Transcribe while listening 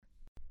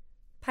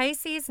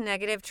Pisces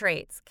negative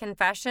traits,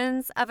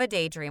 confessions of a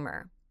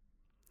daydreamer.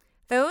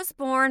 Those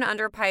born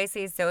under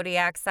Pisces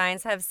zodiac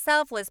signs have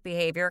selfless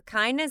behavior,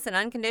 kindness, and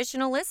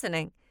unconditional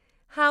listening.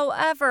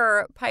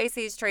 However,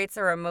 Pisces traits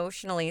are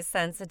emotionally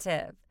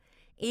sensitive.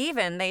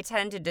 Even they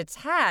tend to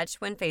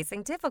detach when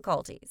facing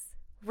difficulties.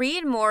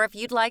 Read more if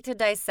you'd like to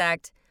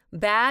dissect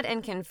bad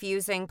and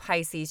confusing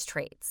Pisces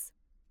traits.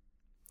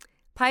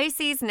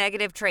 Pisces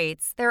negative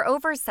traits, they're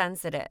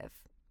oversensitive.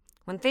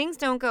 When things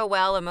don't go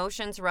well,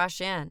 emotions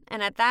rush in,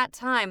 and at that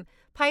time,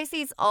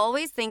 Pisces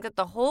always think that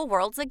the whole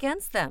world's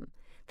against them.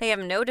 They have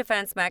no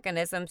defense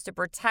mechanisms to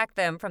protect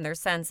them from their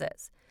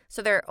senses,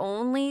 so their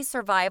only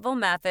survival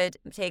method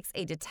takes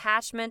a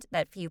detachment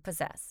that few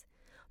possess.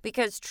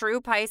 Because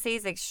true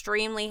Pisces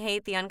extremely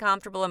hate the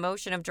uncomfortable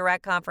emotion of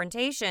direct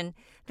confrontation,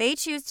 they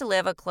choose to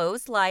live a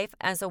closed life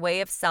as a way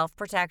of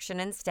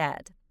self-protection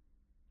instead.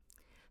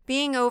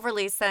 Being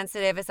overly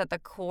sensitive is at the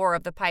core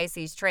of the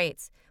Pisces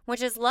traits,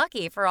 which is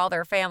lucky for all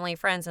their family,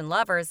 friends, and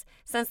lovers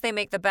since they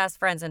make the best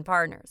friends and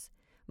partners.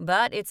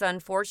 But it's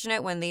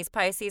unfortunate when these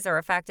Pisces are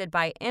affected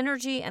by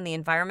energy and the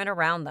environment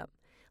around them,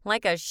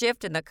 like a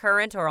shift in the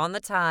current or on the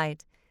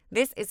tide.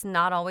 This is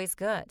not always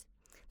good.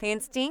 They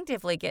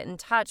instinctively get in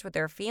touch with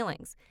their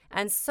feelings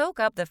and soak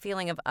up the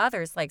feeling of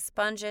others like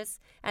sponges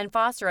and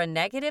foster a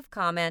negative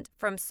comment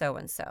from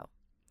so-and-so.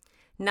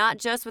 Not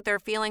just with their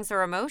feelings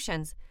or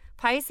emotions,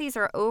 Pisces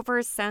are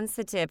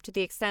oversensitive to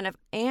the extent of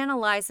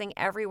analyzing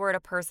every word a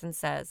person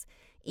says,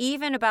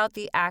 even about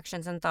the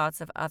actions and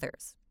thoughts of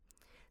others.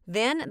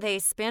 Then they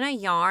spin a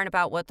yarn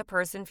about what the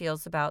person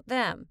feels about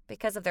them.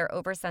 Because of their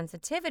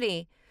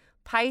oversensitivity,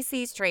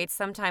 Pisces traits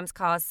sometimes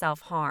cause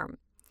self-harm.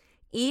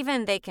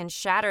 Even they can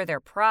shatter their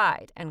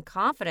pride and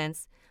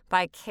confidence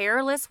by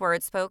careless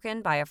words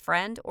spoken by a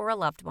friend or a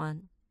loved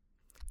one.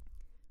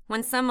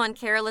 When someone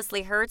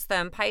carelessly hurts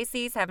them,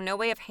 Pisces have no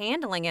way of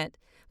handling it,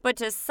 but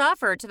to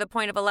suffer to the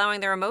point of allowing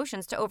their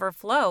emotions to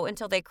overflow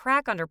until they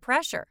crack under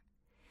pressure.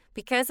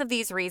 Because of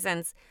these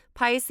reasons,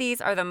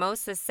 Pisces are the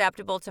most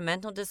susceptible to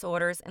mental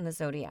disorders in the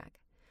zodiac.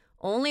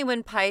 Only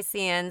when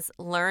Pisceans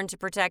learn to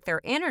protect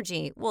their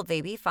energy will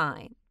they be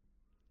fine.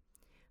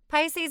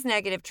 Pisces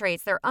negative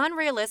traits, they're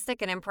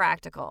unrealistic and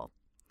impractical.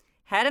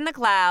 Head in the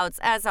clouds,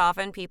 as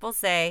often people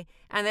say,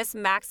 and this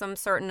maxim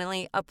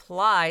certainly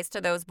applies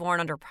to those born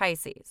under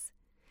Pisces.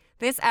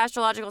 This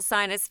astrological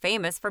sign is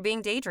famous for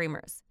being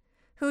daydreamers,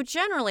 who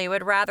generally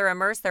would rather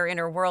immerse their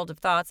inner world of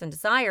thoughts and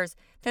desires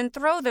than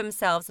throw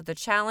themselves at the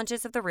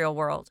challenges of the real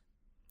world.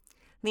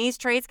 These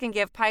traits can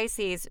give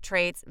Pisces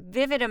traits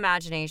vivid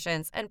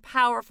imaginations and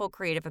powerful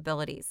creative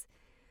abilities,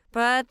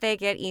 but they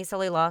get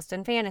easily lost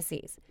in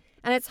fantasies,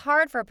 and it's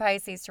hard for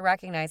Pisces to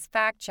recognize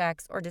fact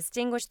checks or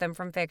distinguish them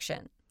from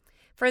fiction.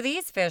 For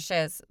these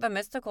fishes, the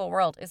mystical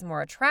world is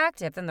more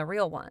attractive than the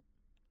real one.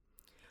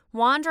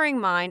 Wandering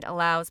mind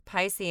allows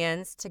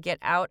Pisceans to get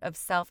out of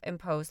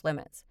self-imposed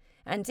limits,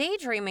 and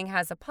daydreaming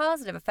has a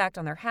positive effect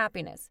on their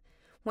happiness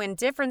when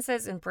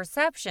differences in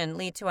perception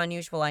lead to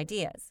unusual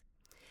ideas.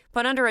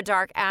 But under a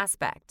dark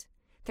aspect,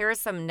 there are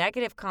some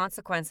negative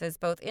consequences,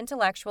 both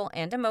intellectual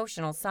and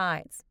emotional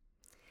sides.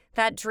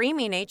 That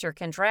dreamy nature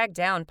can drag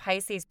down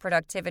Pisces'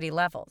 productivity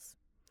levels.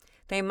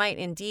 They might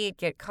indeed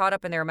get caught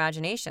up in their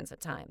imaginations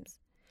at times,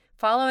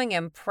 following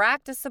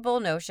impracticable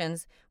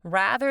notions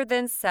rather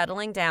than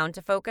settling down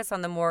to focus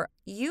on the more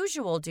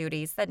usual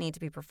duties that need to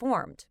be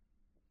performed.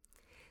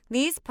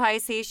 These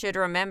Pisces should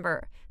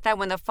remember that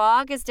when the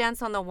fog is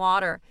dense on the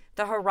water,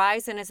 the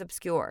horizon is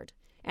obscured,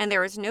 and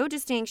there is no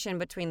distinction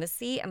between the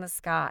sea and the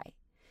sky.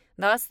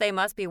 Thus, they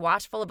must be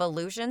watchful of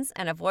illusions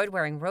and avoid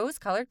wearing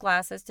rose-colored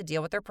glasses to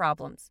deal with their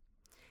problems.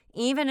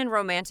 Even in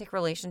romantic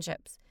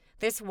relationships,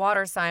 this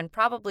water sign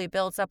probably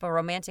builds up a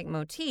romantic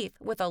motif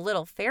with a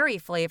little fairy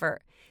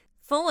flavor,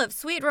 full of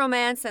sweet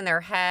romance in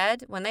their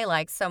head when they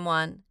like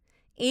someone.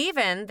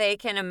 Even they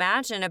can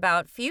imagine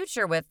about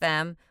future with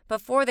them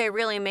before they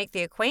really make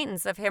the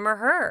acquaintance of him or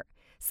her.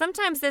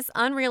 Sometimes this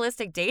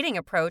unrealistic dating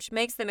approach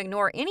makes them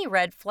ignore any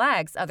red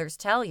flags others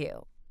tell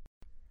you.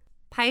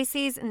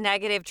 Pisces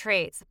negative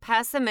traits,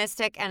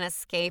 pessimistic and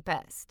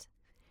escapist.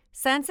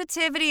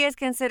 Sensitivity is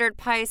considered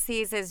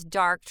Pisces'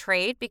 dark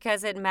trait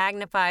because it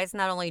magnifies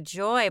not only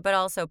joy but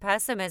also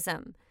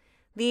pessimism.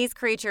 These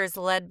creatures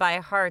led by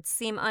hearts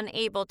seem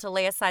unable to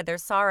lay aside their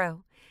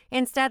sorrow.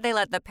 Instead, they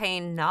let the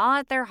pain gnaw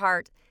at their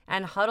heart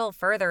and huddle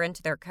further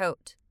into their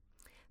coat.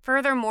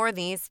 Furthermore,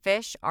 these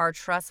fish are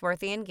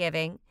trustworthy in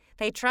giving.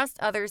 They trust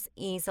others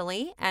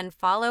easily and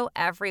follow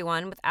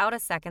everyone without a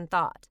second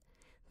thought.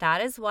 That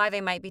is why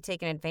they might be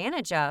taken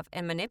advantage of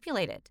and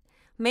manipulated,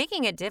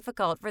 making it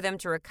difficult for them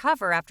to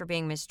recover after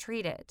being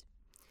mistreated.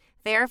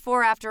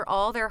 Therefore, after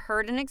all their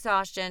hurt and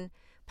exhaustion,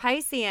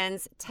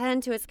 Pisceans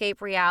tend to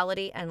escape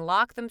reality and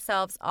lock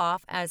themselves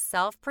off as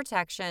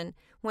self-protection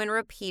when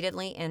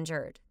repeatedly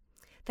injured.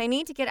 They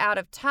need to get out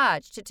of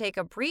touch to take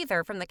a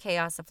breather from the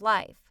chaos of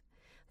life.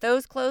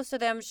 Those close to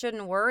them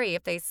shouldn't worry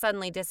if they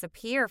suddenly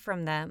disappear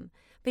from them,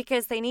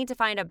 because they need to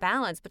find a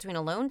balance between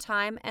alone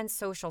time and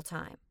social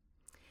time.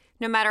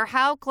 No matter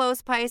how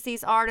close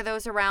Pisces are to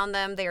those around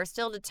them, they are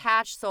still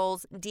detached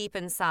souls deep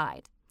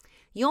inside.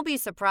 You'll be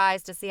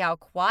surprised to see how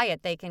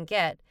quiet they can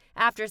get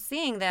after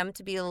seeing them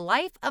to be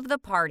life of the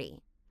party.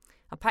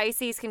 A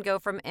Pisces can go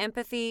from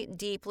empathy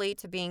deeply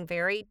to being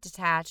very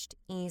detached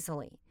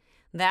easily.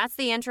 That's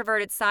the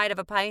introverted side of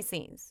a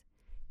Pisces.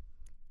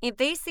 If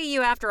they see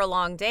you after a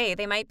long day,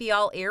 they might be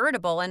all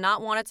irritable and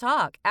not want to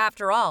talk.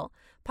 After all,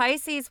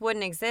 Pisces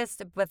wouldn't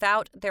exist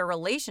without their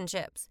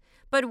relationships,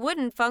 but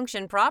wouldn't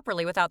function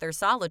properly without their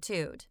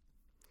solitude.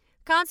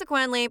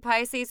 Consequently,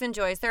 Pisces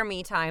enjoys their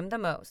me time the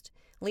most,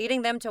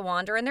 leading them to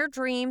wander in their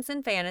dreams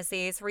and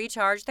fantasies,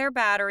 recharge their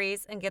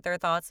batteries, and get their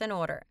thoughts in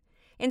order.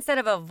 Instead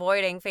of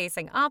avoiding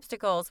facing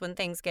obstacles when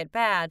things get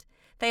bad,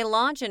 they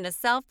launch into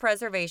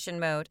self-preservation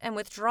mode and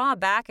withdraw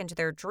back into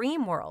their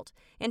dream world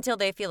until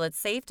they feel it's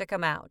safe to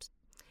come out.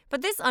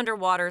 But this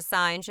underwater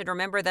sign should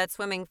remember that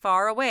swimming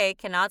far away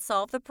cannot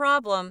solve the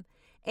problem,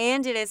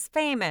 and it is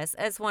famous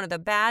as one of the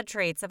bad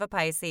traits of a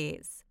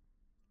Pisces.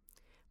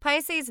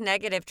 Pisces'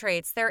 negative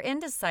traits, they're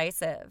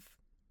indecisive.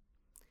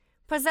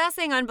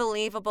 Possessing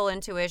unbelievable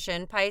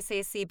intuition,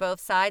 Pisces see both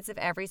sides of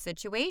every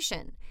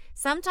situation.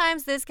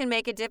 Sometimes this can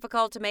make it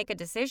difficult to make a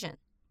decision,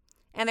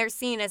 and they're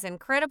seen as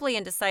incredibly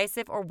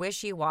indecisive or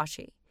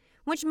wishy-washy,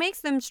 which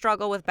makes them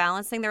struggle with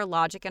balancing their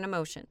logic and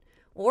emotion,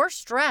 or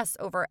stress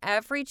over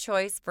every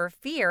choice for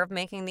fear of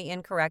making the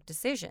incorrect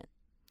decision.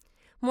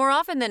 More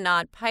often than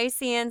not,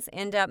 Pisceans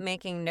end up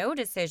making no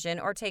decision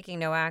or taking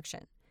no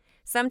action.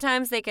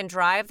 Sometimes they can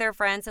drive their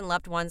friends and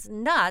loved ones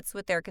nuts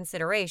with their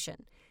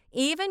consideration,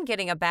 even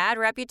getting a bad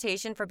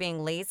reputation for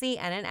being lazy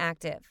and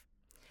inactive.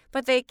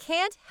 But they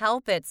can't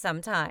help it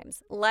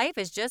sometimes. Life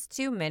is just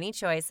too many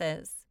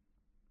choices.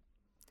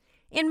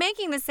 In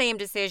making the same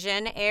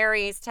decision,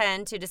 Aries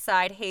tend to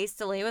decide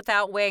hastily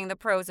without weighing the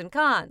pros and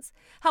cons.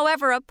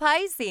 However, a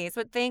Pisces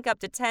would think up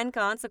to 10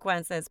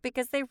 consequences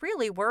because they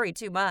really worry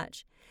too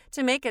much.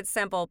 To make it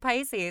simple,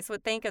 Pisces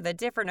would think of the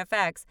different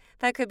effects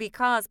that could be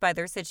caused by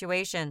their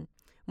situation,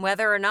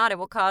 whether or not it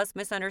will cause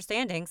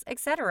misunderstandings,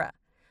 etc.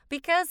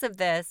 Because of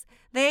this,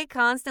 they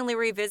constantly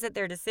revisit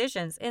their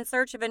decisions in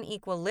search of an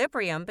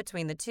equilibrium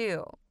between the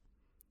two.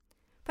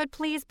 But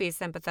please be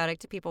sympathetic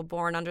to people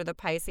born under the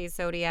Pisces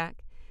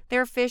zodiac.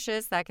 They're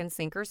fishes that can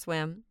sink or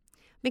swim.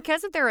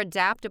 Because of their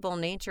adaptable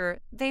nature,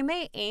 they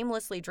may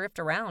aimlessly drift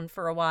around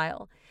for a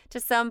while. To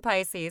some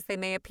Pisces, they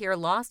may appear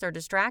lost or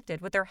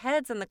distracted with their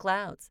heads in the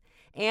clouds,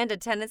 and a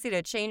tendency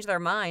to change their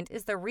mind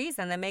is the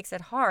reason that makes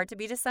it hard to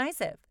be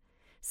decisive.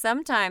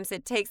 Sometimes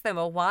it takes them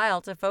a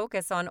while to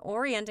focus on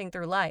orienting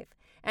through life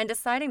and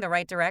deciding the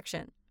right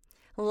direction.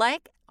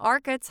 Like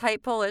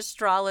archetypal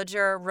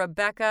astrologer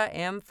Rebecca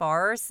M.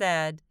 Farrer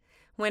said,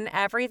 "When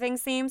everything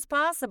seems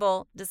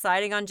possible,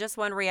 deciding on just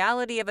one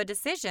reality of a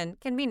decision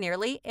can be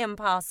nearly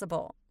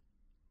impossible."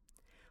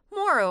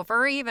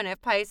 Moreover, even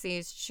if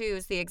Pisces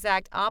choose the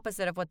exact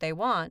opposite of what they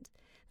want,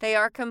 they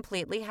are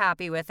completely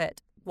happy with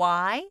it.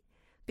 Why?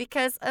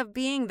 Because of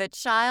being the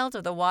child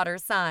of the water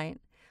sign.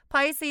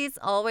 Pisces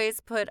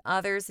always put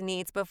others'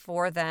 needs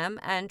before them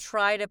and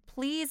try to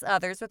please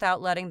others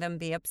without letting them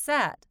be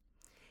upset.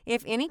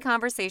 If any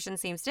conversation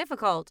seems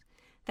difficult,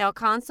 they'll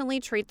constantly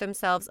treat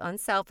themselves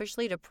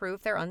unselfishly to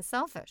prove they're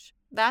unselfish.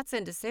 That's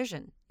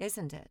indecision,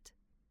 isn't it?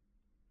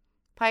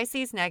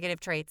 Pisces'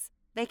 negative traits.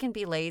 They can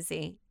be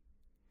lazy.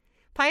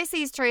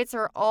 Pisces traits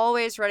are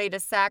always ready to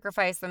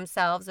sacrifice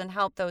themselves and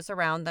help those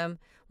around them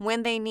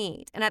when they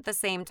need, and at the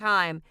same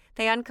time,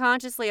 they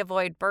unconsciously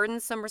avoid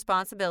burdensome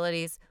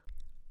responsibilities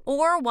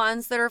or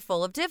ones that are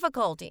full of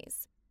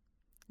difficulties.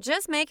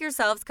 Just make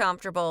yourselves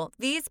comfortable.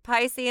 These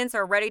Pisceans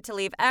are ready to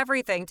leave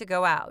everything to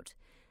go out.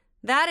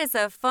 That is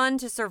a fun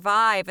to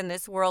survive in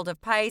this world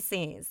of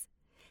Pisces.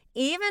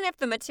 Even if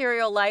the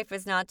material life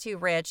is not too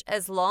rich,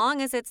 as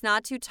long as it's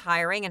not too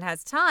tiring and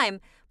has time,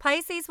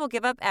 Pisces will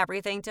give up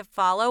everything to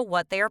follow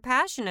what they are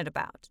passionate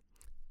about.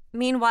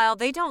 Meanwhile,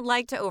 they don't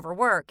like to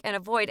overwork and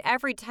avoid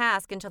every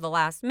task until the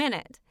last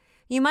minute.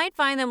 You might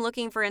find them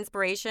looking for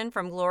inspiration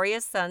from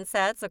glorious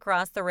sunsets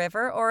across the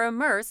river or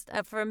immersed in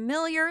a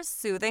familiar,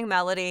 soothing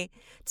melody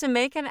to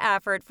make an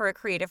effort for a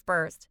creative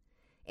burst.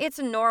 It's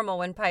normal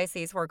when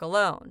Pisces work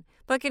alone,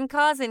 but can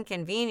cause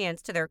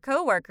inconvenience to their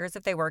coworkers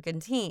if they work in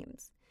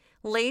teams.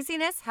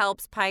 Laziness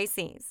helps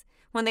Pisces.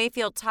 When they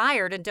feel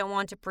tired and don't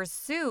want to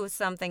pursue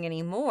something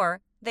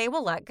anymore, they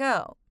will let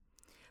go.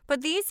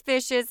 But these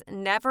fishes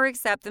never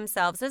accept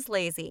themselves as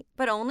lazy,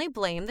 but only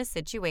blame the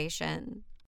situation.